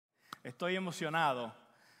Estoy emocionado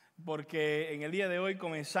porque en el día de hoy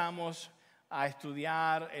comenzamos a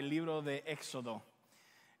estudiar el libro de Éxodo.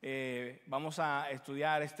 Vamos a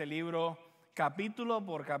estudiar este libro capítulo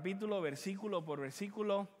por capítulo, versículo por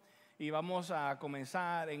versículo, y vamos a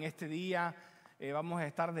comenzar en este día. Vamos a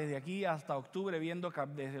estar desde aquí hasta octubre viendo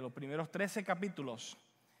desde los primeros 13 capítulos.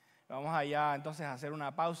 Vamos allá entonces a hacer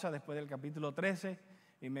una pausa después del capítulo 13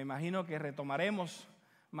 y me imagino que retomaremos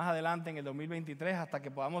más adelante en el 2023 hasta que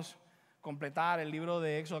podamos completar el libro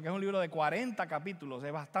de Éxodo, que es un libro de 40 capítulos,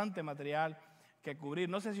 es bastante material que cubrir.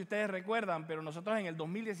 No sé si ustedes recuerdan, pero nosotros en el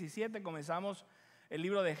 2017 comenzamos el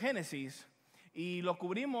libro de Génesis y lo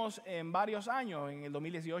cubrimos en varios años. En el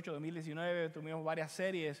 2018, 2019 tuvimos varias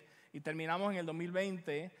series y terminamos en el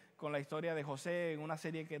 2020 con la historia de José en una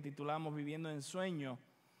serie que titulamos Viviendo en Sueño.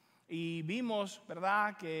 Y vimos,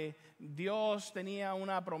 ¿verdad?, que Dios tenía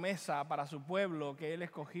una promesa para su pueblo, que Él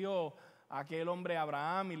escogió a aquel hombre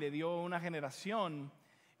Abraham y le dio una generación.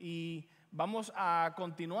 Y vamos a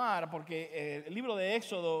continuar porque el libro de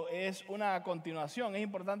Éxodo es una continuación. Es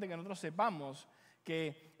importante que nosotros sepamos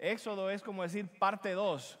que Éxodo es como decir parte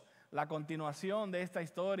 2, la continuación de esta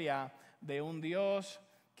historia de un Dios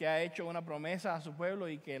que ha hecho una promesa a su pueblo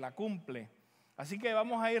y que la cumple. Así que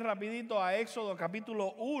vamos a ir rapidito a Éxodo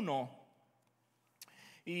capítulo 1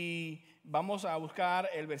 y vamos a buscar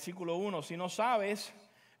el versículo 1. Si no sabes,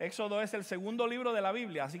 Éxodo es el segundo libro de la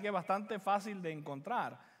Biblia, así que es bastante fácil de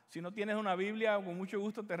encontrar. Si no tienes una Biblia, con mucho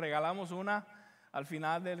gusto te regalamos una al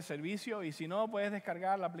final del servicio, y si no, puedes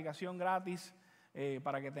descargar la aplicación gratis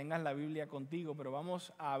para que tengas la Biblia contigo. Pero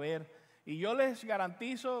vamos a ver, y yo les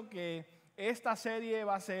garantizo que esta serie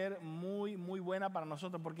va a ser muy, muy buena para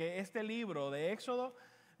nosotros, porque este libro de Éxodo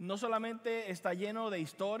no solamente está lleno de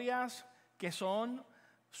historias que son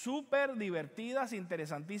súper divertidas,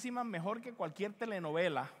 interesantísimas, mejor que cualquier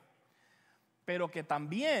telenovela, pero que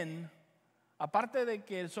también, aparte de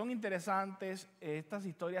que son interesantes, estas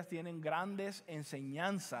historias tienen grandes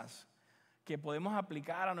enseñanzas que podemos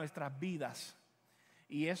aplicar a nuestras vidas.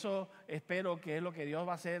 Y eso espero que es lo que Dios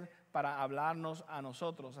va a hacer para hablarnos a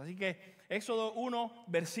nosotros. Así que Éxodo 1,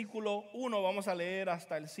 versículo 1, vamos a leer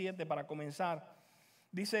hasta el 7 para comenzar.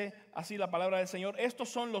 Dice así la palabra del Señor: estos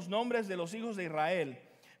son los nombres de los hijos de Israel,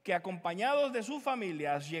 que acompañados de sus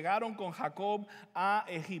familias llegaron con Jacob a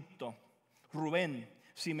Egipto: Rubén,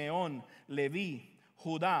 Simeón, Leví,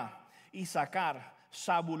 Judá, Isaacar,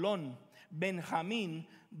 Zabulón, Benjamín,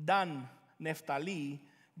 Dan, Neftalí,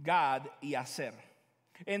 Gad y Aser.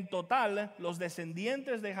 En total, los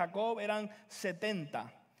descendientes de Jacob eran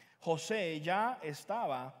 70. José ya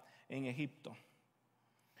estaba en Egipto.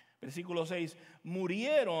 Versículo 6.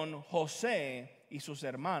 Murieron José y sus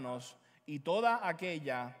hermanos y toda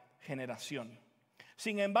aquella generación.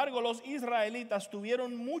 Sin embargo, los israelitas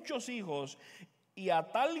tuvieron muchos hijos y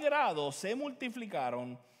a tal grado se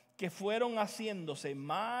multiplicaron que fueron haciéndose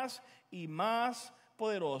más y más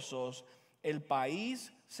poderosos. El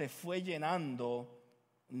país se fue llenando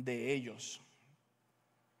de ellos.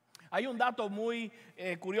 Hay un dato muy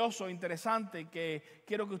curioso, interesante, que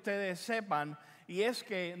quiero que ustedes sepan, y es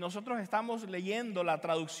que nosotros estamos leyendo la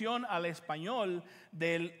traducción al español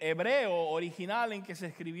del hebreo original en que se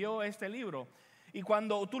escribió este libro. Y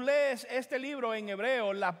cuando tú lees este libro en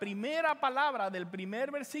hebreo, la primera palabra del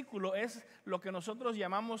primer versículo es lo que nosotros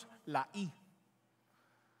llamamos la I.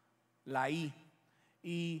 La I.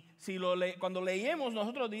 Y si cuando leemos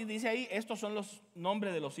nosotros dice ahí, estos son los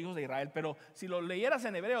nombres de los hijos de Israel, pero si lo leyeras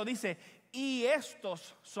en hebreo dice, y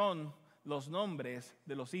estos son los nombres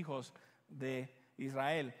de los hijos de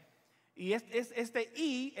Israel. Y este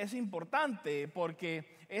y es importante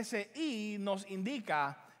porque ese y nos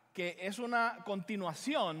indica que es una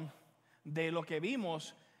continuación de lo que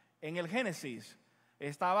vimos en el Génesis.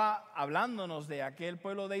 Estaba hablándonos de aquel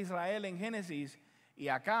pueblo de Israel en Génesis, y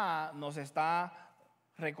acá nos está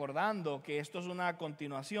recordando que esto es una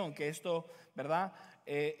continuación, que esto, ¿verdad?,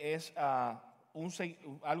 es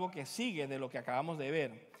algo que sigue de lo que acabamos de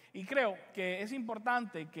ver. Y creo que es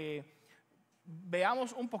importante que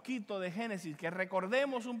veamos un poquito de Génesis, que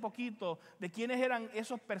recordemos un poquito de quiénes eran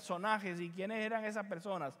esos personajes y quiénes eran esas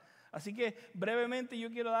personas. Así que brevemente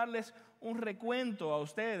yo quiero darles un recuento a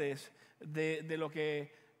ustedes de lo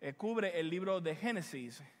que cubre el libro de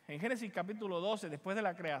Génesis. En Génesis capítulo 12, después de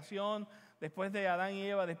la creación, después de Adán y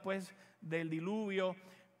Eva, después del diluvio,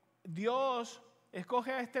 Dios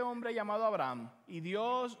escoge a este hombre llamado Abraham, y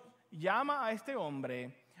Dios llama a este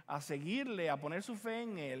hombre a seguirle, a poner su fe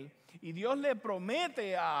en él, y Dios le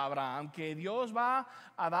promete a Abraham que Dios va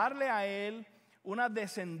a darle a él una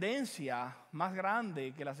descendencia más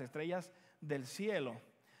grande que las estrellas del cielo.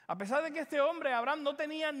 A pesar de que este hombre, Abraham, no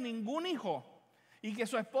tenía ningún hijo, y que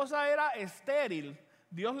su esposa era estéril,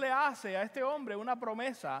 Dios le hace a este hombre una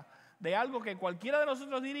promesa de algo que cualquiera de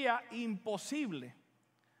nosotros diría imposible.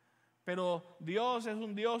 Pero Dios es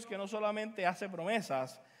un Dios que no solamente hace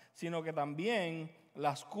promesas, sino que también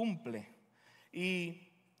las cumple. Y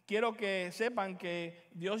quiero que sepan que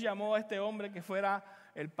Dios llamó a este hombre que fuera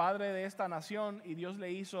el padre de esta nación, y Dios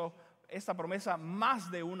le hizo esta promesa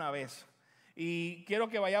más de una vez. Y quiero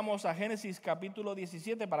que vayamos a Génesis capítulo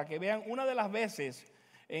 17 para que vean una de las veces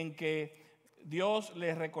en que Dios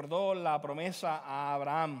le recordó la promesa a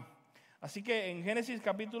Abraham. Así que en Génesis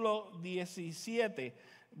capítulo 17,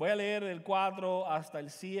 voy a leer del 4 hasta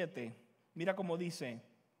el 7. Mira cómo dice: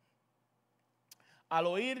 al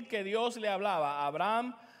oír que Dios le hablaba,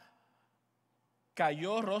 Abraham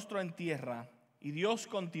cayó rostro en tierra, y Dios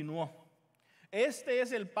continuó: este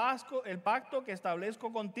es el pacto que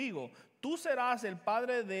establezco contigo. Tú serás el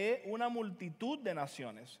padre de una multitud de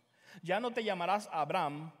naciones. Ya no te llamarás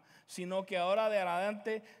Abraham, sino que ahora de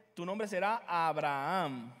adelante tu nombre será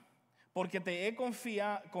Abraham, porque te he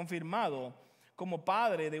confirmado como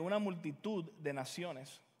padre de una multitud de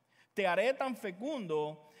naciones. Te haré tan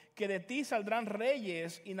fecundo que de ti saldrán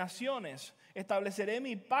reyes y naciones. Estableceré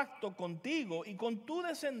mi pacto contigo y con tu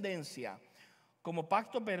descendencia como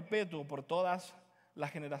pacto perpetuo por todas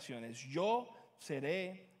las generaciones. Yo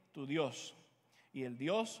seré tu Dios y el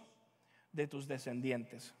Dios de tus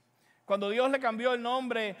descendientes. Cuando Dios le cambió el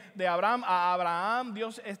nombre de Abraham a Abraham,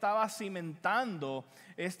 Dios estaba cimentando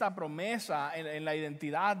esta promesa en la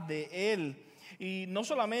identidad de él. Y no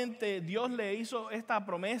solamente Dios le hizo esta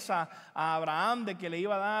promesa a Abraham de que le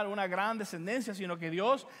iba a dar una gran descendencia, sino que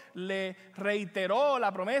Dios le reiteró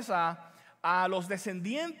la promesa a los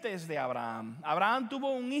descendientes de Abraham. Abraham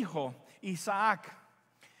tuvo un hijo, Isaac.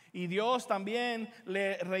 Y Dios también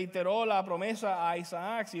le reiteró la promesa a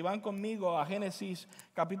Isaac. Si van conmigo a Génesis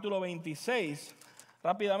capítulo 26,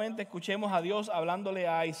 rápidamente escuchemos a Dios hablándole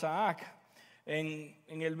a Isaac.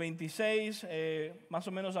 En el 26, más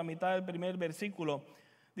o menos a mitad del primer versículo,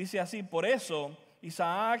 dice así: por eso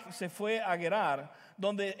Isaac se fue a Gerar,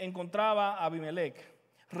 donde encontraba a Abimelech,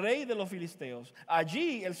 rey de los filisteos.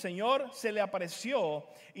 Allí el Señor se le apareció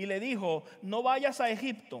y le dijo: no vayas a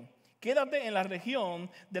Egipto. Quédate en la región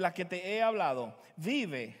de la que te he hablado.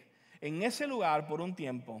 Vive en ese lugar por un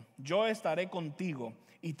tiempo. Yo estaré contigo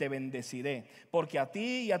y te bendeciré, porque a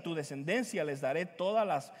ti y a tu descendencia les daré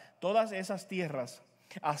todas esas tierras.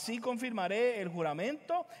 Así confirmaré el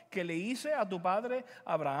juramento que le hice a tu padre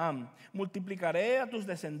Abraham. Multiplicaré a tus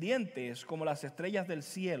descendientes como las estrellas del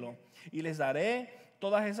cielo, y les daré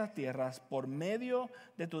todas esas tierras. Por medio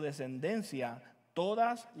de tu descendencia,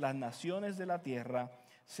 todas las naciones de la tierra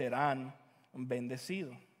serán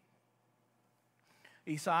bendecidos.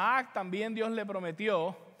 Isaac también Dios le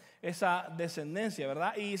prometió esa descendencia,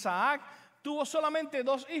 ¿verdad? Y Isaac tuvo solamente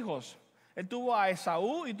 2 hijos. Él tuvo a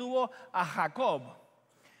Esaú y tuvo a Jacob.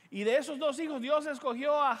 Y de esos 2 hijos Dios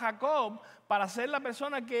escogió a Jacob para ser la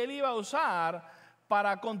persona que él iba a usar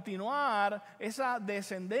para continuar esa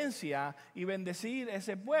descendencia y bendecir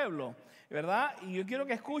ese pueblo, ¿verdad? Y yo quiero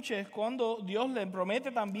que escuches cuando Dios le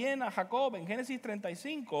promete también a Jacob en Génesis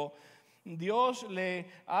 35. Dios le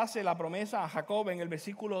hace la promesa a Jacob en el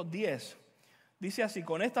versículo 10. Dice así: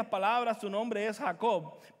 con estas palabras tu nombre es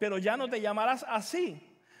Jacob, pero ya no te llamarás así.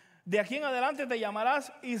 De aquí en adelante te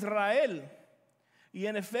llamarás Israel. Y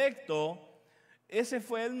en efecto, ese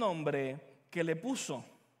fue el nombre que le puso.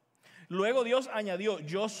 Luego Dios añadió: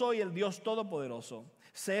 yo soy el Dios Todopoderoso.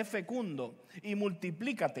 Sé fecundo y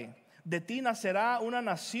multiplícate. De ti nacerá una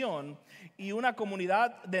nación y una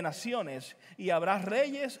comunidad de naciones, y habrá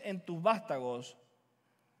reyes en tus vástagos.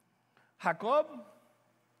 Jacob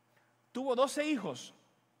tuvo 12 hijos.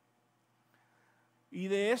 Y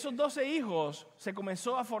de esos 12 hijos se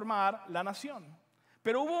comenzó a formar la nación.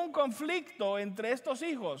 Pero hubo un conflicto entre estos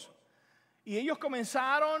hijos. Y ellos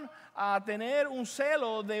comenzaron a tener un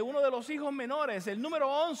celo de uno de los hijos menores, el número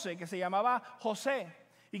 11, que se llamaba José.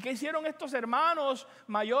 ¿Y qué hicieron estos hermanos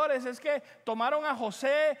mayores? Es que tomaron a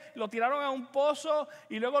José, lo tiraron a un pozo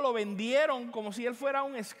y luego lo vendieron como si él fuera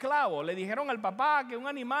un esclavo. Le dijeron al papá que un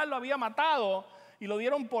animal lo había matado y lo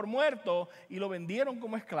dieron por muerto y lo vendieron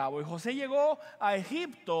como esclavo. Y José llegó a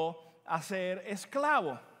Egipto a ser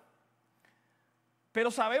esclavo. Pero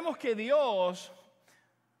sabemos que Dios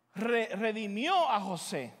redimió a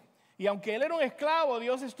José. Y aunque él era un esclavo,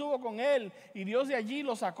 Dios estuvo con él. Y Dios de allí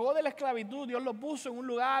lo sacó de la esclavitud. Dios lo puso en un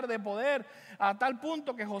lugar de poder, a tal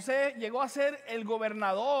punto que José llegó a ser el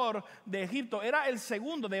gobernador de Egipto. Era el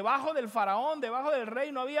segundo, debajo del faraón, debajo del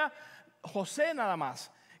rey. No había José nada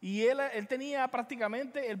más. Y él tenía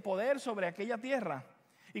prácticamente el poder sobre aquella tierra.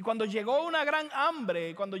 Y cuando llegó una gran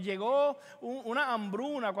hambre, cuando llegó una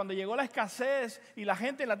hambruna, cuando llegó la escasez y la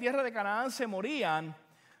gente en la tierra de Canaán se morían,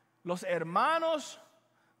 los hermanos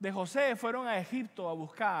de José fueron a Egipto a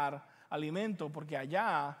buscar alimento, porque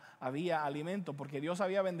allá había alimento, porque Dios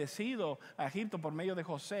había bendecido a Egipto por medio de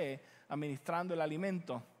José, administrando el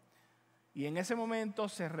alimento. Y en ese momento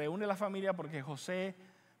se reúne la familia porque José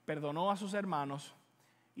perdonó a sus hermanos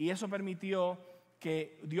y eso permitió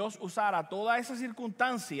que Dios usara toda esa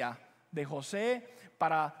circunstancia de José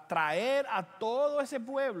para traer a todo ese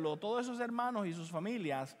pueblo, todos esos hermanos y sus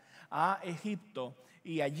familias a Egipto.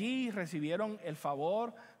 Y allí recibieron el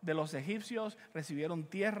favor de los egipcios, recibieron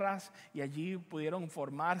tierras y allí pudieron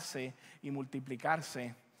formarse y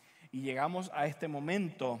multiplicarse. Y llegamos a este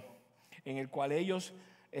momento en el cual ellos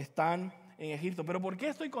están en Egipto. Pero ¿por qué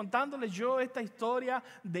estoy contándoles yo esta historia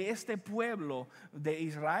de este pueblo de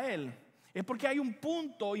Israel? Es porque hay un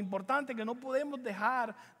punto importante que no podemos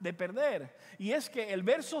dejar de perder. Y es que el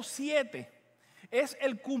verso 7 es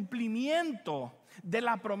el cumplimiento de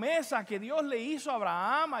la promesa que Dios le hizo a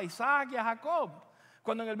Abraham, a Isaac y a Jacob.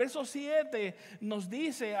 Cuando en el verso 7 nos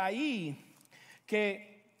dice ahí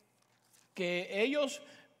que ellos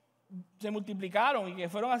se multiplicaron y que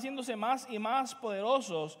fueron haciéndose más y más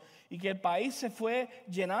poderosos y que el país se fue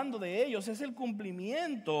llenando de ellos, es el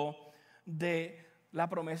cumplimiento de la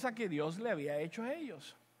promesa que Dios le había hecho a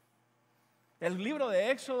ellos. El libro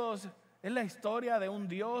de Éxodo es la historia de un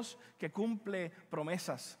Dios que cumple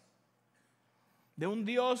promesas. De un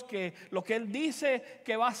Dios que lo que Él dice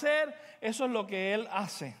que va a hacer, eso es lo que Él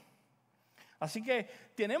hace. Así que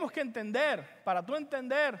tenemos que entender, para tú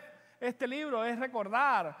entender este libro es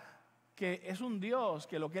recordar que es un Dios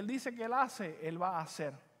que lo que Él dice que Él hace, Él va a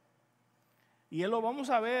hacer. Y Él lo vamos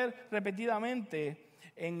a ver repetidamente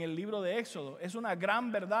en el libro de Éxodo. Es una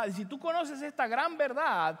gran verdad. Y si tú conoces esta gran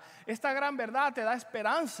verdad te da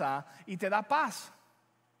esperanza y te da paz.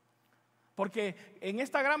 Porque en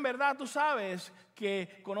esta gran verdad tú sabes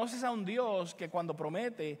que conoces a un Dios que cuando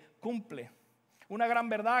promete, cumple. Una gran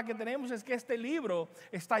verdad que tenemos es que este libro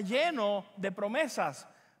está lleno de promesas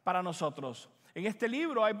para nosotros. En este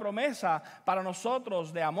libro hay promesa para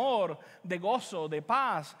nosotros de amor, de gozo, de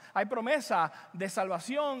paz. Hay promesa de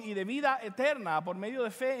salvación y de vida eterna por medio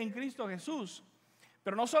de fe en Cristo Jesús.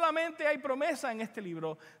 Pero no solamente hay promesa en este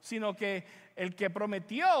libro, sino que el que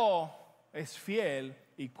prometió es fiel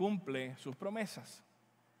y cumple sus promesas.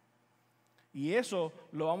 Y eso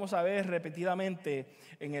lo vamos a ver repetidamente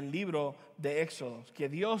en el libro de Éxodo, que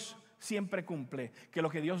Dios siempre cumple, que lo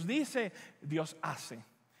que Dios dice, Dios hace.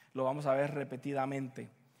 Lo vamos a ver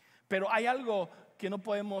repetidamente. Pero hay algo que no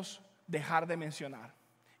podemos dejar de mencionar.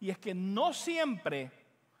 Y es que no siempre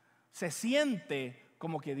se siente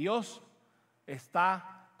como que Dios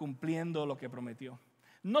está cumpliendo lo que prometió.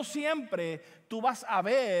 No siempre tú vas a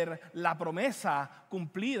ver la promesa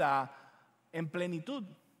cumplida en plenitud.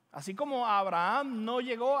 Así como Abraham no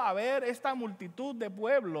llegó a ver esta multitud de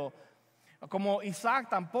pueblo, como Isaac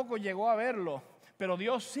tampoco llegó a verlo, pero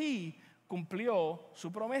Dios sí cumplió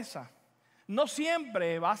su promesa. No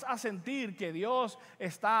siempre vas a sentir que Dios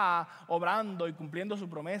está obrando y cumpliendo su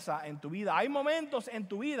promesa en tu vida. Hay momentos en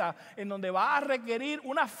tu vida en donde va a requerir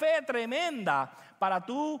una fe tremenda para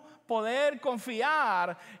tú poder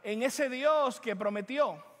confiar en ese Dios que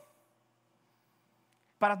prometió.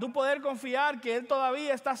 Para tú poder confiar que Él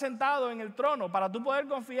todavía está sentado en el trono, para tú poder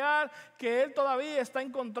confiar que Él todavía está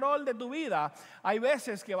en control de tu vida, hay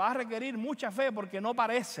veces que va a requerir mucha fe porque no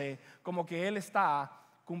parece como que Él está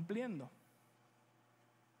cumpliendo.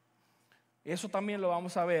 Eso también lo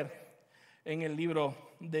vamos a ver en el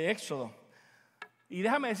libro de Éxodo. Y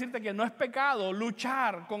déjame decirte que no es pecado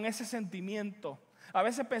luchar con ese sentimiento. A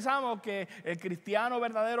veces pensamos que el cristiano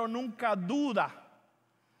verdadero nunca duda.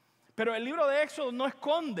 Pero el libro de Éxodo no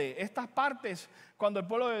esconde estas partes cuando el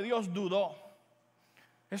pueblo de Dios dudó.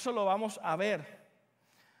 Eso lo vamos a ver.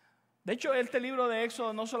 De hecho, este libro de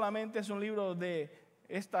Éxodo no solamente es un libro de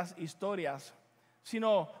estas historias,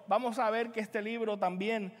 sino vamos a ver que este libro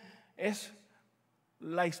también es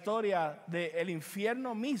la historia del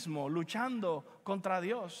infierno mismo luchando contra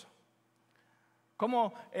Dios.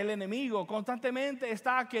 Como el enemigo constantemente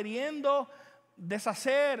está queriendo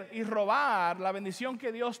deshacer y robar la bendición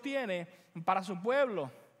que Dios tiene para su pueblo.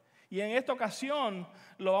 Y en esta ocasión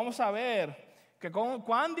lo vamos a ver que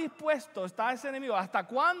cuán dispuesto está ese enemigo,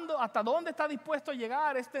 hasta dónde está dispuesto a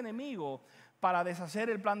llegar este enemigo para deshacer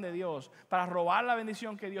el plan de Dios, para robar la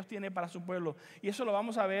bendición que Dios tiene para su pueblo. Y eso lo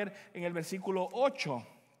vamos a ver en el versículo 8.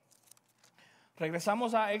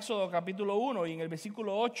 Regresamos a Éxodo capítulo 1 y en el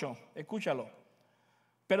versículo 8, escúchalo.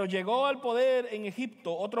 Pero llegó al poder en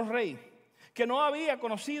Egipto otro rey que no había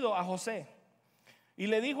conocido a José. Y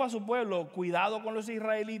le dijo a su pueblo: cuidado con los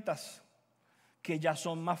israelitas, que ya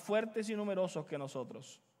son más fuertes y numerosos que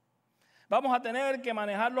nosotros. Vamos a tener que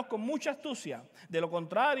manejarlos con mucha astucia. De lo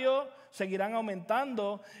contrario, seguirán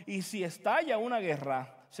aumentando, y si estalla una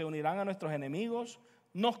guerra, se unirán a nuestros enemigos,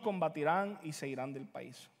 nos combatirán y se irán del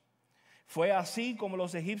país. Fue así como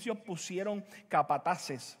los egipcios pusieron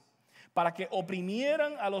capataces para que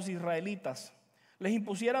oprimieran a los israelitas, les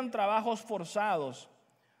impusieran trabajos forzados.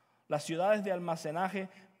 Las ciudades de almacenaje,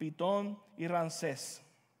 Pitón y Ramsés.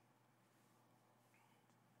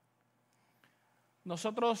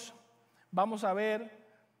 Nosotros vamos a ver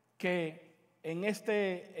que en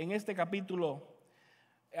este capítulo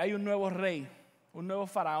hay un nuevo rey, un nuevo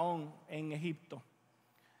faraón en Egipto.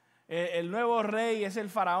 El nuevo rey es el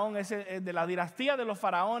faraón, de la dinastía de los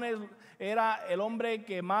faraones, era el hombre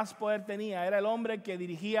que más poder tenía, era el hombre que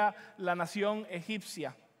dirigía la nación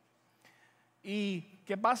egipcia. ¿Y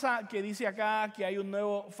qué pasa? Que dice acá que hay un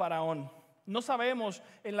nuevo faraón. No sabemos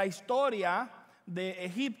en la historia de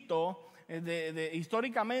Egipto,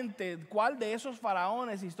 históricamente, cuál de esos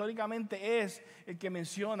faraones históricamente es el que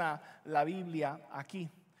menciona la Biblia aquí.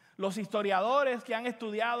 Los historiadores que han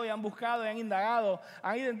estudiado y han buscado y han indagado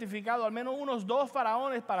han identificado al menos unos 2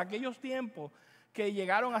 faraones para aquellos tiempos que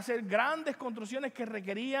llegaron a hacer grandes construcciones que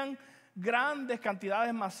requerían grandes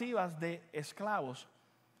cantidades masivas de esclavos.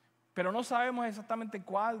 Pero no sabemos exactamente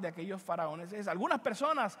cuál de aquellos faraones es. A algunas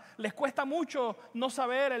personas les cuesta mucho no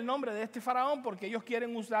saber el nombre de este faraón porque ellos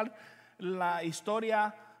quieren usar la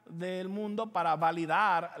historia del mundo para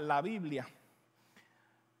validar la Biblia.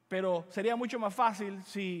 Pero sería mucho más fácil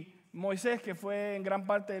si Moisés, que fue en gran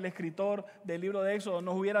parte el escritor del libro de Éxodo,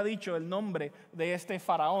 nos hubiera dicho el nombre de este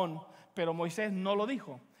faraón, pero Moisés no lo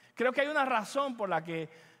dijo. Creo que hay una razón por la que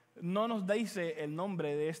no nos dice el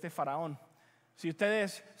nombre de este faraón. Si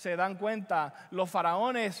ustedes se dan cuenta, los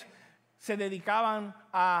faraones se dedicaban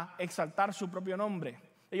a exaltar su propio nombre.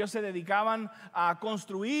 Ellos se dedicaban a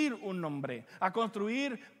construir un nombre, a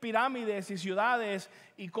construir pirámides y ciudades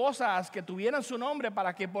y cosas que tuvieran su nombre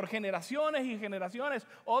para que por generaciones y generaciones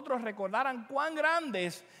otros recordaran cuán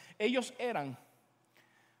grandes ellos eran.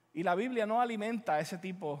 Y la Biblia no alimenta ese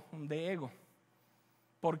tipo de ego.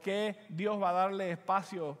 ¿Por qué Dios va a darle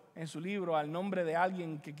espacio en su libro al nombre de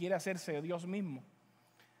alguien que quiere hacerse Dios mismo?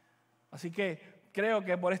 Así que creo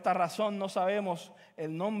que por esta razón no sabemos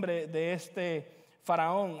el nombre de este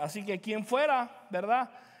faraón. Así que quien fuera,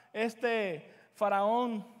 ¿verdad? Este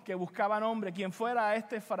faraón que buscaba nombre, quien fuera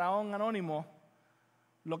este faraón anónimo,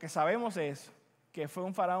 lo que sabemos es que fue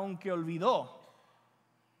un faraón que olvidó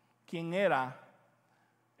quién era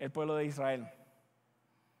el pueblo de Israel.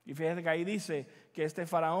 Y fíjate que ahí dice que este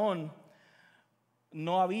faraón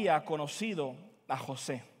no había conocido a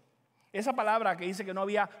José. Esa palabra que dice que no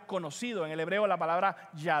había conocido, en el hebreo la palabra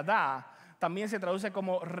yadá, también se traduce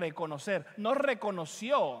como reconocer. No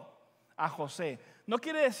reconoció a José. No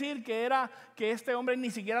quiere decir que este hombre ni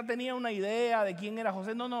siquiera tenía una idea de quién era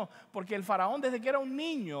José. No, porque el faraón desde que era un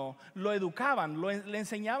niño lo educaban, le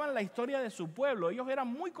enseñaban la historia de su pueblo. Ellos eran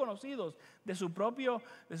muy conocidos de su propia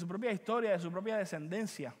historia, de su propia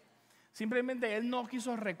descendencia. Simplemente él no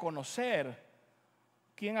quiso reconocer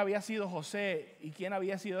quién había sido José y quién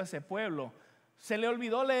había sido ese pueblo. Se le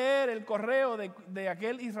olvidó leer el correo de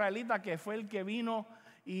aquel israelita que fue el que vino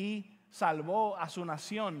y salvó a su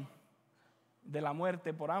nación de la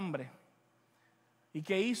muerte por hambre. ¿Y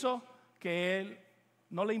qué hizo? Que él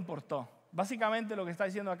no le importó. Básicamente lo que está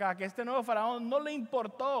diciendo acá, que este nuevo faraón no le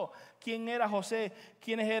importó quién era José,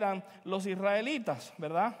 quiénes eran los israelitas,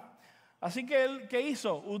 ¿verdad? Así que él, ¿qué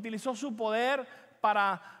hizo? Utilizó su poder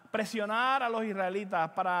para presionar a los israelitas,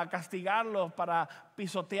 para castigarlos, para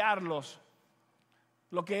pisotearlos.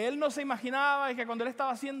 Lo que él no se imaginaba es que cuando él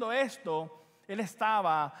estaba haciendo esto, él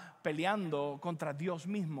estaba peleando contra Dios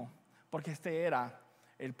mismo, porque este era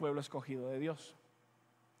el pueblo escogido de Dios.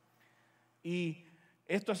 Y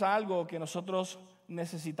esto es algo que nosotros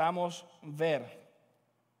necesitamos ver,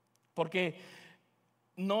 porque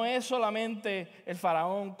no es solamente el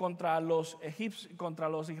faraón contra los egipcios, contra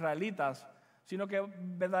los israelitas, sino que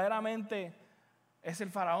verdaderamente es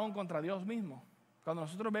el faraón contra Dios mismo. Cuando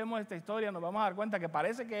nosotros vemos esta historia nos vamos a dar cuenta que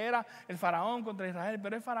parece que era el faraón contra Israel,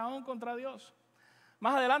 pero es faraón contra Dios.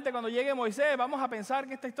 Más adelante cuando llegue Moisés vamos a pensar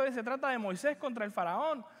que esta historia se trata de Moisés contra el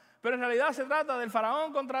faraón, pero en realidad se trata del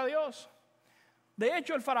faraón contra Dios. De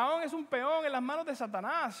hecho, el faraón es un peón en las manos de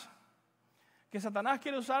Satanás, que Satanás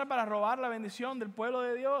quiere usar para robar la bendición del pueblo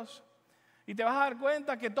de Dios. Y te vas a dar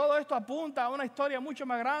cuenta que todo esto apunta a una historia mucho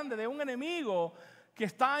más grande de un enemigo que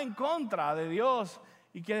está en contra de Dios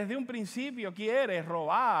y que desde un principio quiere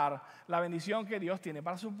robar la bendición que Dios tiene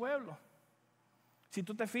para su pueblo. Si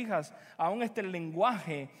tú te fijas, aún el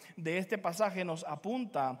lenguaje de este pasaje nos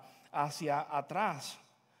apunta hacia atrás.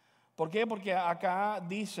 ¿Por qué? Porque acá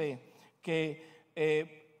dice que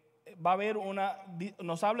va a haber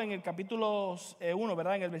nos habla en el capítulo 1,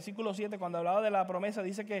 ¿verdad? En el versículo 7, cuando hablaba de la promesa,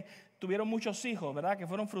 dice que tuvieron muchos hijos, ¿verdad? Que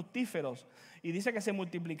fueron fructíferos. Y dice que se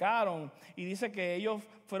multiplicaron. Y dice que ellos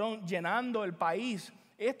fueron llenando el país.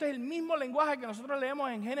 Esto es el mismo lenguaje que nosotros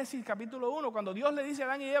leemos en Génesis capítulo 1, cuando Dios le dice a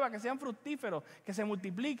Adán y Eva que sean fructíferos, que se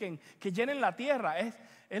multipliquen, que llenen la tierra. Es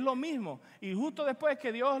lo mismo. Y justo después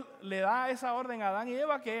que Dios le da esa orden a Adán y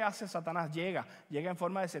Eva, ¿qué hace Satanás? Llega en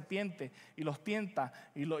forma de serpiente y los tienta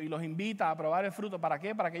y los invita a probar el fruto. ¿Para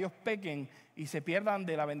qué? Para que ellos pequen y se pierdan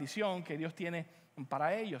de la bendición que Dios tiene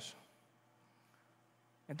para ellos.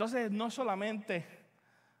 Entonces, no solamente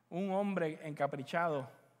un hombre encaprichado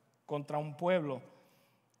contra un pueblo,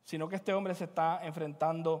 sino que este hombre se está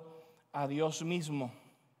enfrentando a Dios mismo.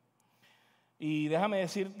 Y déjame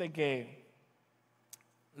decirte que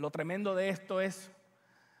lo tremendo de esto es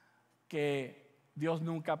que Dios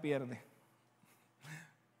nunca pierde.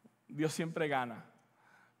 Dios siempre gana.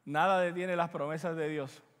 Nada detiene las promesas de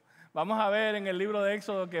Dios. Vamos a ver en el libro de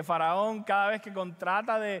Éxodo que Faraón, cada vez que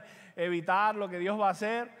trata de evitar lo que Dios va a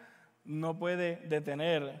hacer, no puede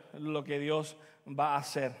detener lo que Dios va a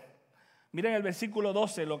hacer. Miren el versículo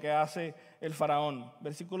 12 lo que hace el faraón.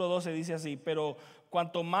 Versículo 12 dice así: pero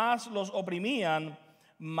cuanto más los oprimían,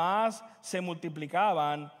 más se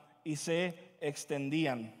multiplicaban y se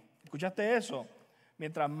extendían. ¿Escuchaste eso?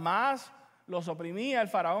 Mientras más los oprimía el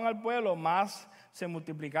faraón al pueblo, más se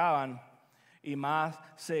multiplicaban y más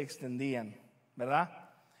se extendían, ¿verdad?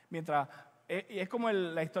 Es como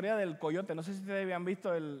la historia del coyote. No sé si ustedes habían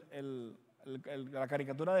visto la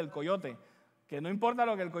caricatura del coyote, que no importa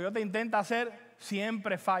lo que el coyote intenta hacer,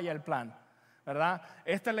 siempre falla el plan, ¿verdad?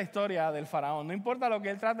 Esta es la historia del faraón. No importa lo que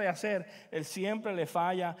él trate de hacer, él siempre le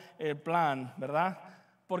falla el plan, ¿verdad?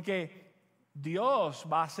 Porque Dios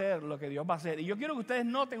va a hacer lo que Dios va a hacer. Y yo quiero que ustedes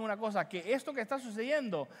noten una cosa, que esto que está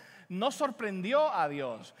sucediendo no sorprendió a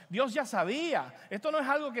Dios. Dios ya sabía. Esto no es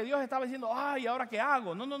algo que Dios estaba diciendo, ay, ¿ahora qué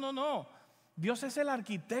hago? No. Dios es el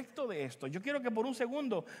arquitecto de esto. Yo quiero que por un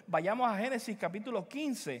segundo vayamos a Génesis capítulo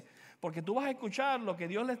 15, porque tú vas a escuchar lo que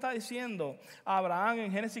Dios le está diciendo a Abraham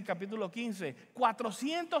en Génesis capítulo 15,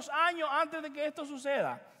 400 años antes de que esto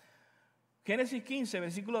suceda. Génesis 15,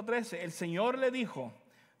 versículo 13, el Señor le dijo: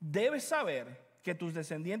 debes saber que tus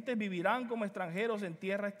descendientes vivirán como extranjeros en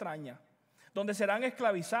tierra extraña, donde serán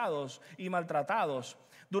esclavizados y maltratados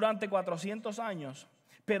durante 400 años.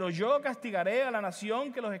 Pero yo castigaré a la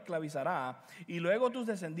nación que los esclavizará, y luego tus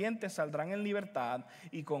descendientes saldrán en libertad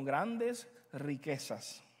y con grandes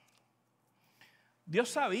riquezas. Dios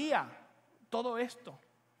sabía todo esto.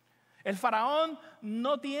 El faraón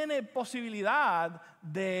no tiene posibilidad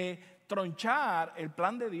de tronchar el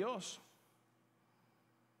plan de Dios.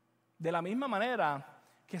 De la misma manera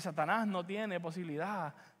que Satanás no tiene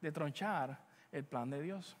posibilidad de tronchar el plan de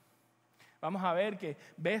Dios. Vamos a ver que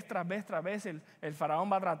vez tras vez el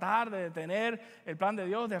faraón va a tratar de detener el plan de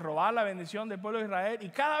Dios, de robar la bendición del pueblo de Israel. Y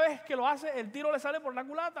cada vez que lo hace, el tiro le sale por la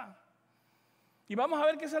culata. Y vamos a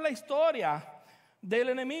ver que esa es la historia del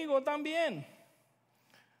enemigo también.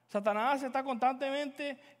 Satanás está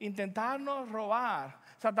constantemente intentando robar.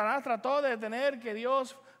 Satanás trató de detener que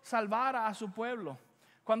Dios salvara a su pueblo.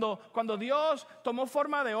 Cuando Dios tomó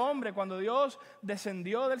forma de hombre, cuando Dios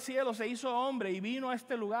descendió del cielo, se hizo hombre y vino a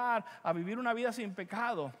este lugar a vivir una vida sin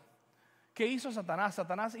pecado. ¿Qué hizo Satanás?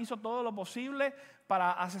 Satanás hizo todo lo posible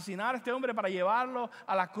para asesinar a este hombre, para llevarlo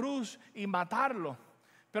a la cruz y matarlo.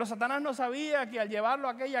 Pero Satanás no sabía que al llevarlo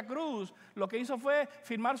a aquella cruz, lo que hizo fue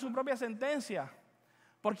firmar su propia sentencia.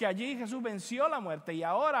 Porque allí Jesús venció la muerte. Y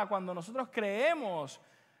ahora, cuando nosotros creemos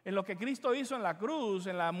en lo que Cristo hizo en la cruz,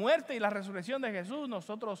 en la muerte y la resurrección de Jesús,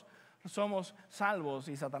 nosotros somos salvos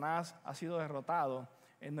y Satanás ha sido derrotado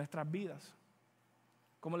en nuestras vidas.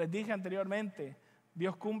 Como les dije anteriormente,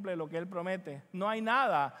 Dios cumple lo que Él promete. No hay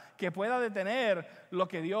nada que pueda detener lo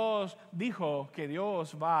que Dios dijo que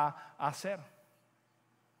Dios va a hacer.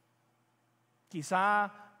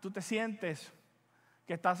 Quizá tú te sientes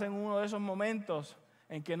que estás en uno de esos momentos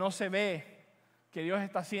en que no se ve que Dios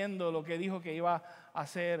está haciendo lo que dijo que iba a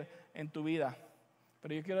hacer en tu vida.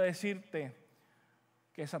 Pero yo quiero decirte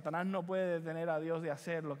que Satanás no puede detener a Dios de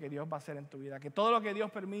hacer lo que Dios va a hacer en tu vida. Que todo lo que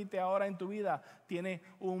Dios permite ahora en tu vida tiene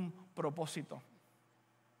un propósito.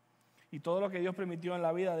 Y todo lo que Dios permitió en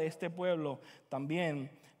la vida de este pueblo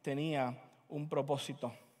también tenía un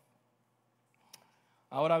propósito.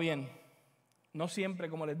 Ahora bien, no siempre,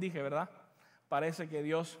 como les dije, ¿verdad? Parece que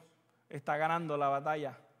Dios está ganando la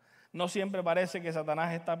batalla. No siempre parece que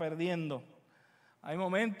Satanás está perdiendo. Hay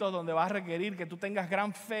momentos donde va a requerir que tú tengas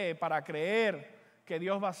gran fe para creer que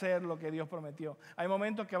Dios va a hacer lo que Dios prometió. Hay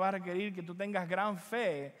momentos que va a requerir que tú tengas gran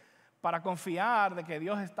fe para confiar de que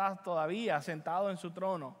Dios está todavía sentado en su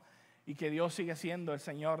trono y que Dios sigue siendo el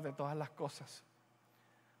Señor de todas las cosas.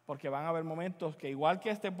 Porque van a haber momentos que igual que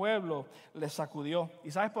este pueblo les sacudió.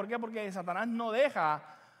 ¿Y sabes por qué? Porque Satanás no deja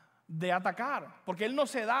de atacar, porque él no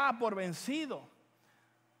se da por vencido.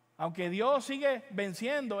 Aunque Dios sigue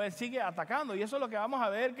venciendo, él sigue atacando. Y eso es lo que vamos a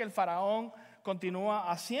ver que el faraón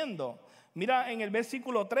continúa haciendo. Mira en el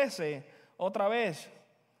versículo 13, otra vez,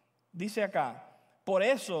 dice acá: por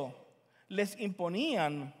eso les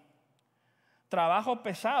imponían trabajos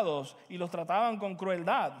pesados y los trataban con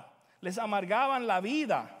crueldad. Les amargaban la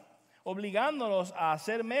vida, obligándolos a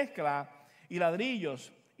hacer mezcla y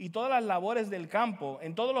ladrillos y todas las labores del campo.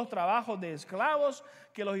 En todos los trabajos de esclavos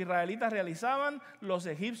que los israelitas realizaban, los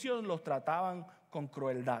egipcios los trataban con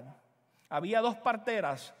crueldad. Había dos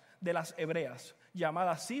parteras de las hebreas,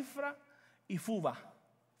 llamadas Sifra y Fubá,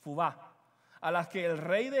 a las que el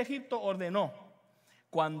rey de Egipto ordenó: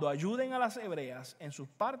 cuando ayuden a las hebreas en sus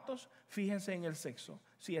partos, fíjense en el sexo.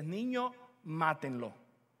 Si es niño, mátenlo.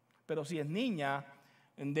 Pero si es niña,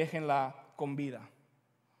 déjenla con vida.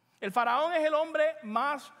 El faraón es el hombre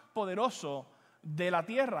más poderoso de la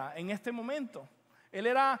tierra en este momento. Él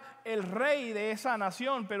era el rey de esa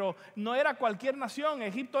nación, pero no era cualquier nación.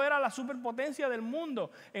 Egipto era la superpotencia del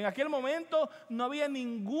mundo. En aquel momento no había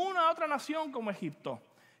ninguna otra nación como Egipto.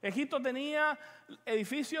 Egipto tenía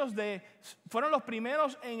edificios fueron los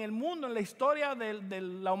primeros en el mundo, en la historia de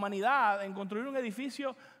la humanidad, en construir un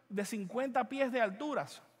edificio de 50 pies de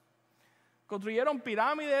alturas. Construyeron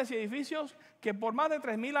pirámides y edificios que por más de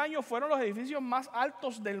 3,000 años fueron los edificios más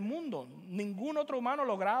altos del mundo. Ningún otro humano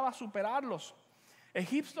lograba superarlos.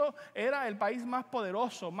 Egipto era el país más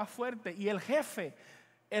poderoso, más fuerte, y el jefe,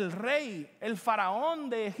 el rey, el faraón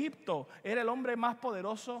de Egipto era el hombre más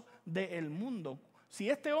poderoso del mundo. Si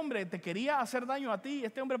este hombre te quería hacer daño a ti,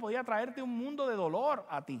 este hombre podía traerte un mundo de dolor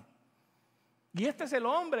a ti. Y este es el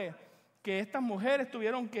hombre que estas mujeres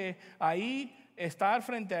tuvieron que ahí estar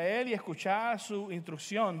frente a él y escuchar su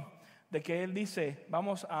instrucción de que él dice: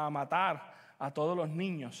 vamos a matar a todos los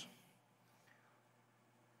niños.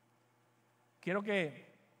 Quiero que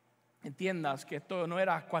entiendas que esto no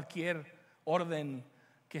era cualquier orden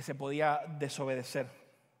que se podía desobedecer.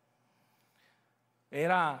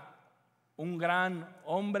 Era un gran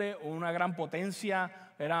hombre, una gran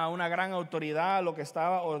potencia, era una gran autoridad lo que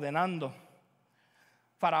estaba ordenando.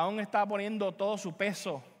 Faraón estaba poniendo todo su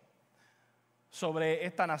peso sobre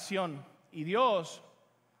esta nación y Dios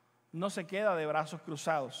no se queda de brazos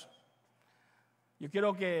cruzados. Yo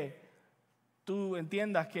quiero que tú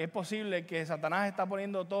entiendas que es posible que Satanás está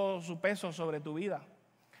poniendo todo su peso sobre tu vida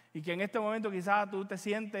y que en este momento quizás tú te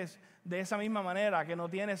sientes de esa misma manera, que no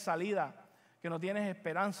tienes salida, que no tienes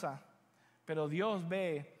esperanza, pero Dios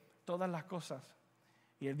ve todas las cosas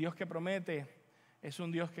y el Dios que promete es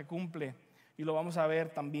un Dios que cumple, y lo vamos a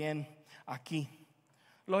ver también aquí.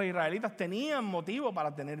 Los israelitas tenían motivo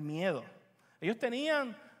para tener miedo. Ellos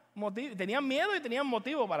tenían miedo y tenían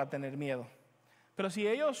motivo para tener miedo. Pero si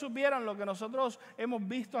ellos supieran lo que nosotros hemos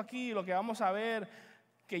visto aquí, lo que vamos a ver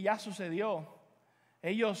que ya sucedió,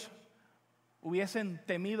 ellos hubiesen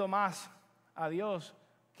temido más a Dios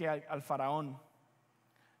que al faraón.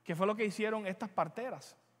 ¿Qué fue lo que hicieron estas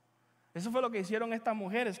parteras? Eso fue lo que hicieron estas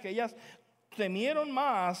mujeres, que ellas temieron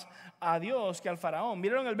más a Dios que al faraón.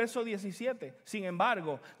 Miren el verso 17. Sin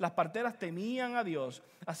embargo, las parteras temían a Dios,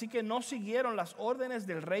 así que no siguieron las órdenes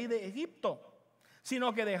del rey de Egipto,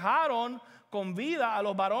 sino que dejaron con vida a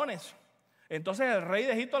los varones. Entonces el rey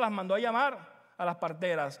de Egipto las mandó a llamar a las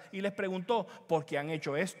parteras y les preguntó: ¿por qué han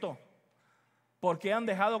hecho esto? ¿Por qué han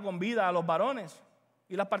dejado con vida a los varones?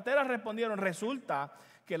 Y las parteras respondieron: resulta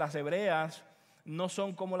que las hebreas no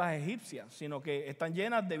son como las egipcias, sino que están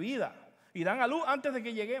llenas de vida y dan a luz antes de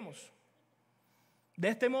que lleguemos. De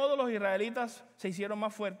este modo los israelitas se hicieron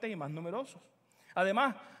más fuertes y más numerosos.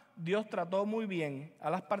 Además, Dios trató muy bien a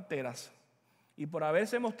las parteras y por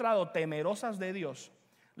haberse mostrado temerosas de Dios,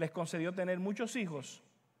 les concedió tener muchos hijos.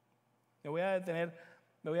 Me voy a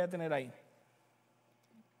detener ahí.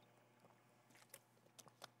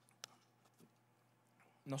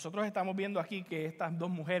 Nosotros estamos viendo aquí que estas dos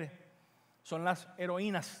mujeres son las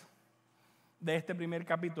heroínas de este primer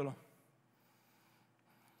capítulo.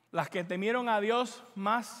 Las que temieron a Dios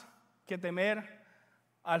más que temer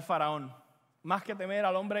al faraón, más que temer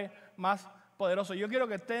al hombre más poderoso. Yo quiero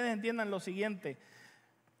que ustedes entiendan lo siguiente.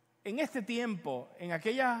 En este tiempo, en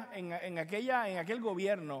aquel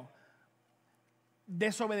gobierno,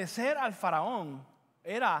 desobedecer al faraón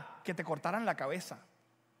era que te cortaran la cabeza.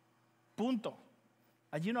 Punto.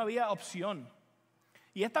 Allí no había opción.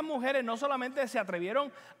 Y estas mujeres no solamente se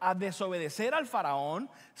atrevieron a desobedecer al faraón,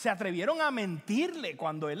 se atrevieron a mentirle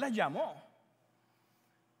cuando él las llamó.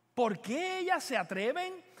 ¿Por qué ellas se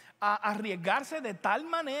atreven a arriesgarse de tal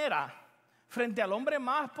manera frente al hombre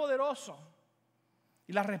más poderoso?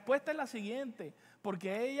 Y la respuesta es la siguiente: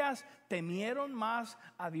 porque ellas temieron más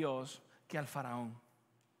a Dios que al faraón.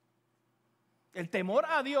 El temor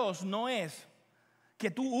a Dios no es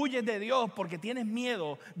que tú huyes de Dios porque tienes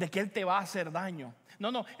miedo de que Él te va a hacer daño.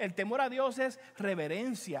 No, el temor a Dios es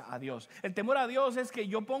reverencia a Dios. El temor a Dios es que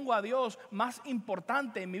yo pongo a Dios más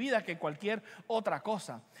importante en mi vida que cualquier otra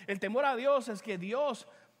cosa. El temor a Dios es que Dios,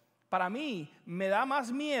 para mí, me da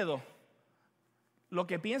más miedo lo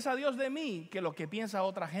que piensa Dios de mí que lo que piensa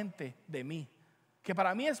otra gente de mí. Que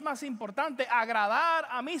para mí es más importante agradar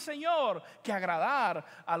a mi Señor que agradar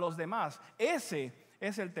a los demás. Ese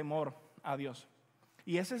es el temor a Dios.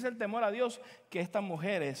 Y ese es el temor a Dios que estas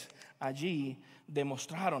mujeres allí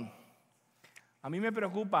demostraron. A mí me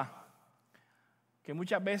preocupa que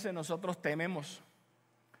muchas veces nosotros tememos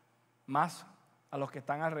más a los que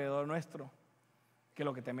están alrededor nuestro que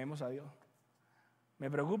lo que tememos a Dios. Me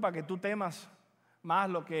preocupa que tú temas más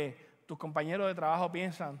lo que tus compañeros de trabajo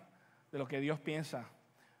piensan de lo que Dios piensa.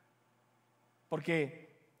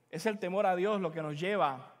 Porque es el temor a Dios lo que nos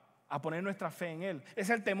lleva a poner nuestra fe en Él. Es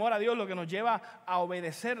el temor a Dios lo que nos lleva a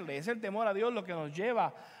obedecerle. Es el temor a Dios lo que nos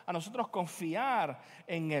lleva a nosotros confiar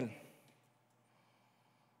en Él.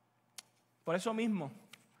 Por eso mismo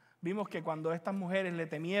vimos que cuando estas mujeres le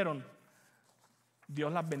temieron, Dios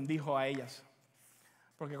las bendijo a ellas.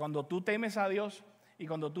 Porque cuando tú temes a Dios y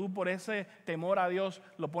cuando tú por ese temor a Dios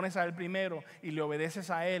lo pones a Él primero y le obedeces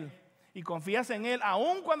a Él y confías en Él,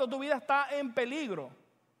 aun cuando tu vida está en peligro,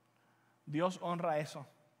 Dios honra eso.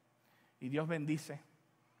 Y Dios bendice.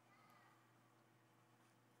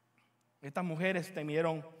 Estas mujeres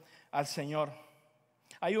temieron al Señor.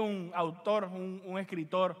 Hay un autor, un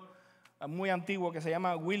escritor muy antiguo que se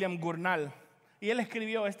llama William Gurnall. Y él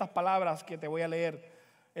escribió estas palabras que te voy a leer.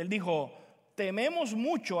 Él dijo: tememos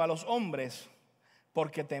mucho a los hombres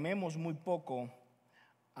porque tememos muy poco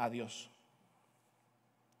a Dios.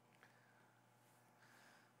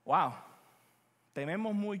 Wow.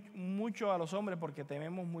 Tememos mucho a los hombres porque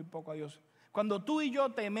tememos muy poco a Dios. Cuando tú y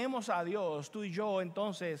yo tememos a Dios, tú y yo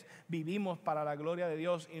entonces vivimos para la gloria de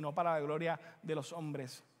Dios y no para la gloria de los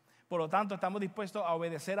hombres. Por lo tanto, estamos dispuestos a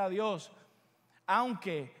obedecer a Dios,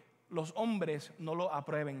 aunque los hombres no lo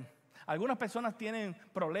aprueben. Algunas personas tienen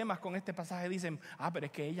problemas con este pasaje, dicen: pero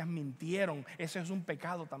es que ellas mintieron, eso es un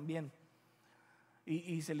pecado también.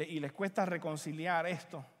 Y les cuesta reconciliar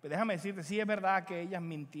esto. Pero déjame decirte, sí es verdad que ellas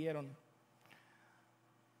mintieron,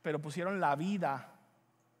 pero pusieron la vida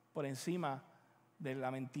por encima de la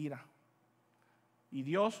mentira. Y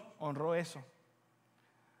Dios honró eso.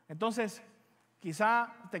 Entonces,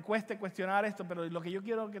 quizá te cueste cuestionar esto, pero lo que yo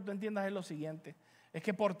quiero que tú entiendas es lo siguiente. Es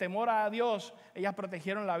que por temor a Dios, ellas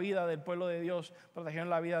protegieron la vida del pueblo de Dios, protegieron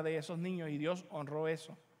la vida de esos niños y Dios honró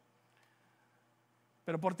eso.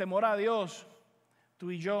 Pero por temor a Dios, tú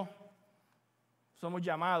y yo somos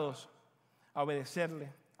llamados a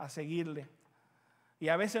obedecerle, a seguirle. Y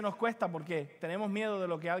a veces nos cuesta porque tenemos miedo de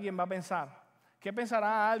lo que alguien va a pensar. ¿Qué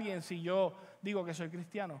pensará alguien si yo digo que soy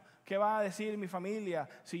cristiano? ¿Qué va a decir mi familia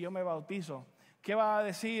si yo me bautizo? ¿Qué va a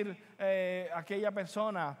decir aquella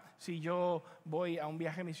persona si yo voy a un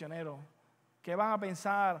viaje misionero? ¿Qué van a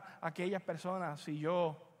pensar aquellas personas si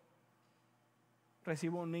yo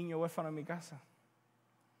recibo un niño huérfano en mi casa?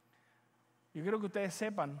 Yo quiero que ustedes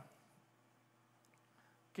sepan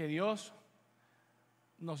que Dios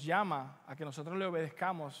nos llama a que nosotros le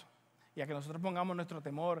obedezcamos y a que nosotros pongamos nuestro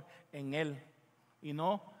temor en Él y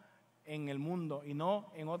no en el mundo y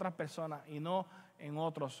no en otras personas y no en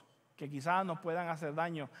otros que quizás nos puedan hacer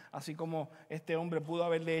daño, así como este hombre pudo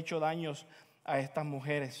haberle hecho daños a estas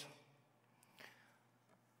mujeres.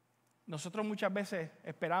 Nosotros muchas veces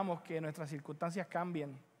esperamos que nuestras circunstancias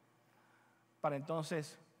cambien para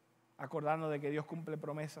entonces acordarnos de que Dios cumple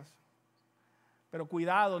promesas. Pero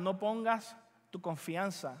cuidado, no pongas tu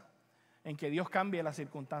confianza en que Dios cambie las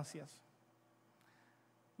circunstancias.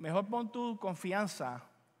 Mejor pon tu confianza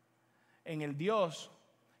en el Dios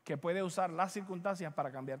que puede usar las circunstancias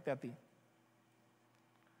para cambiarte a ti.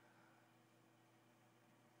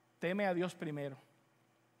 Teme a Dios primero.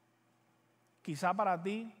 Quizá para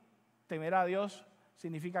ti temer a Dios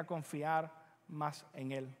significa confiar más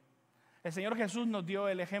en Él. El Señor Jesús nos dio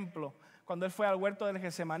el ejemplo cuando Él fue al huerto del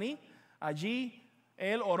Getsemaní. Allí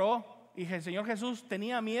Él oró. Y el Señor Jesús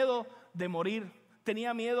tenía miedo de morir,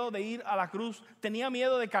 tenía miedo de ir a la cruz, tenía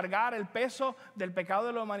miedo de cargar el peso del pecado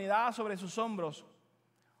de la humanidad sobre sus hombros.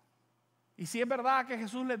 Y sí es verdad que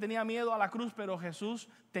Jesús le tenía miedo a la cruz, pero Jesús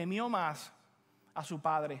temió más a su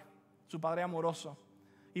Padre amoroso.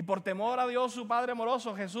 Y por temor a Dios, su Padre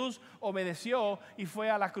amoroso, Jesús obedeció y fue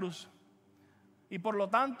a la cruz. Y por lo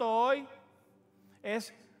tanto hoy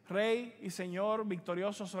es Rey y Señor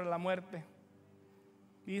victorioso sobre la muerte.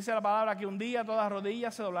 Y dice la palabra que un día toda rodilla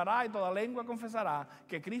se doblará y toda lengua confesará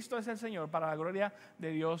que Cristo es el Señor, para la gloria de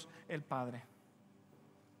Dios el Padre.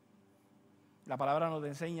 La palabra nos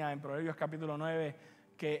enseña en Proverbios capítulo 9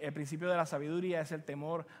 que el principio de la sabiduría es el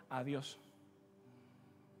temor a Dios.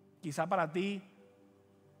 Quizá para ti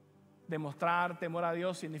demostrar temor a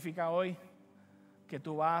Dios significa hoy que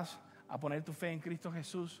tú vas a poner tu fe en Cristo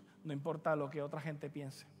Jesús, no importa lo que otra gente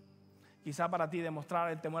piense. Quizá para ti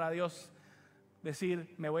demostrar el temor a Dios,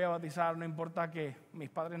 decir me voy a bautizar, no importa que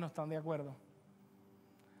mis padres no están de acuerdo.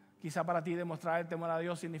 Quizá para ti demostrar el temor a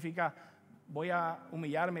Dios significa voy a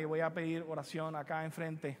humillarme y voy a pedir oración acá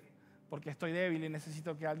enfrente porque estoy débil y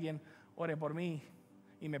necesito que alguien ore por mí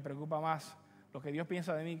y me preocupa más lo que Dios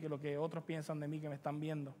piensa de mí que lo que otros piensan de mí que me están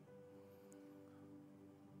viendo.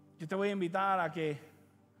 Yo te voy a invitar a que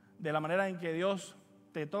de la manera en que Dios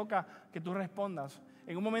te toca, que tú respondas.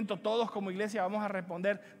 En un momento todos como iglesia vamos a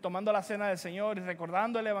responder tomando la cena del Señor y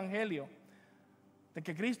recordando el Evangelio de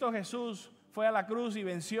que Cristo Jesús fue a la cruz y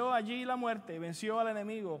venció allí la muerte, venció al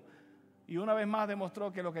enemigo y una vez más demostró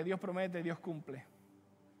que lo que Dios promete, Dios cumple.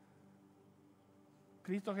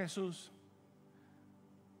 Cristo Jesús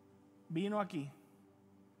vino aquí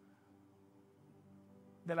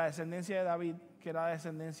de la descendencia de David, que era la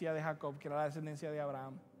descendencia de Jacob, que era la descendencia de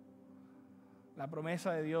Abraham. La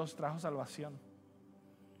promesa de Dios trajo salvación.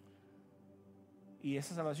 Y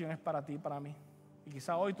esa salvación es para ti y para mí. Y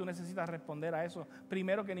quizá hoy tú necesitas responder a eso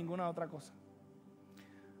primero que ninguna otra cosa.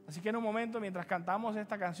 Así que en un momento, mientras cantamos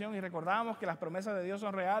esta canción y recordamos que las promesas de Dios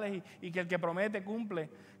son reales y que el que promete cumple,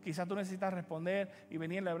 quizás tú necesitas responder y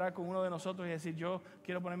venir a hablar con uno de nosotros y decir, yo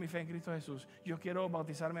quiero poner mi fe en Cristo Jesús, yo quiero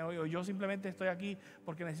bautizarme hoy, o yo simplemente estoy aquí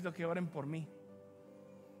porque necesito que oren por mí.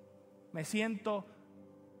 Me siento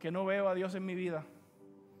que no veo a Dios en mi vida.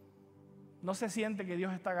 No se siente que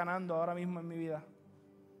Dios está ganando ahora mismo en mi vida.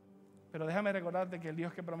 Pero déjame recordarte que el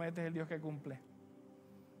Dios que promete es el Dios que cumple.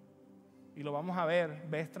 Y lo vamos a ver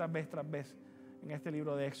vez tras vez tras vez en este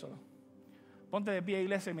libro de Éxodo. Ponte de pie,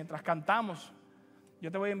 iglesia, y mientras cantamos,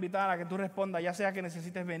 yo te voy a invitar a que tú respondas, ya sea que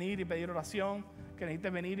necesites venir y pedir oración, que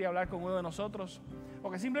necesites venir y hablar con uno de nosotros, o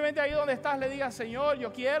que simplemente ahí donde estás le digas, Señor,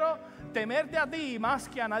 yo quiero temerte a ti más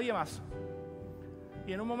que a nadie más.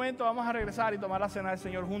 Y en un momento vamos a regresar y tomar la cena del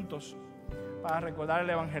Señor juntos para recordar el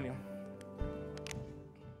Evangelio.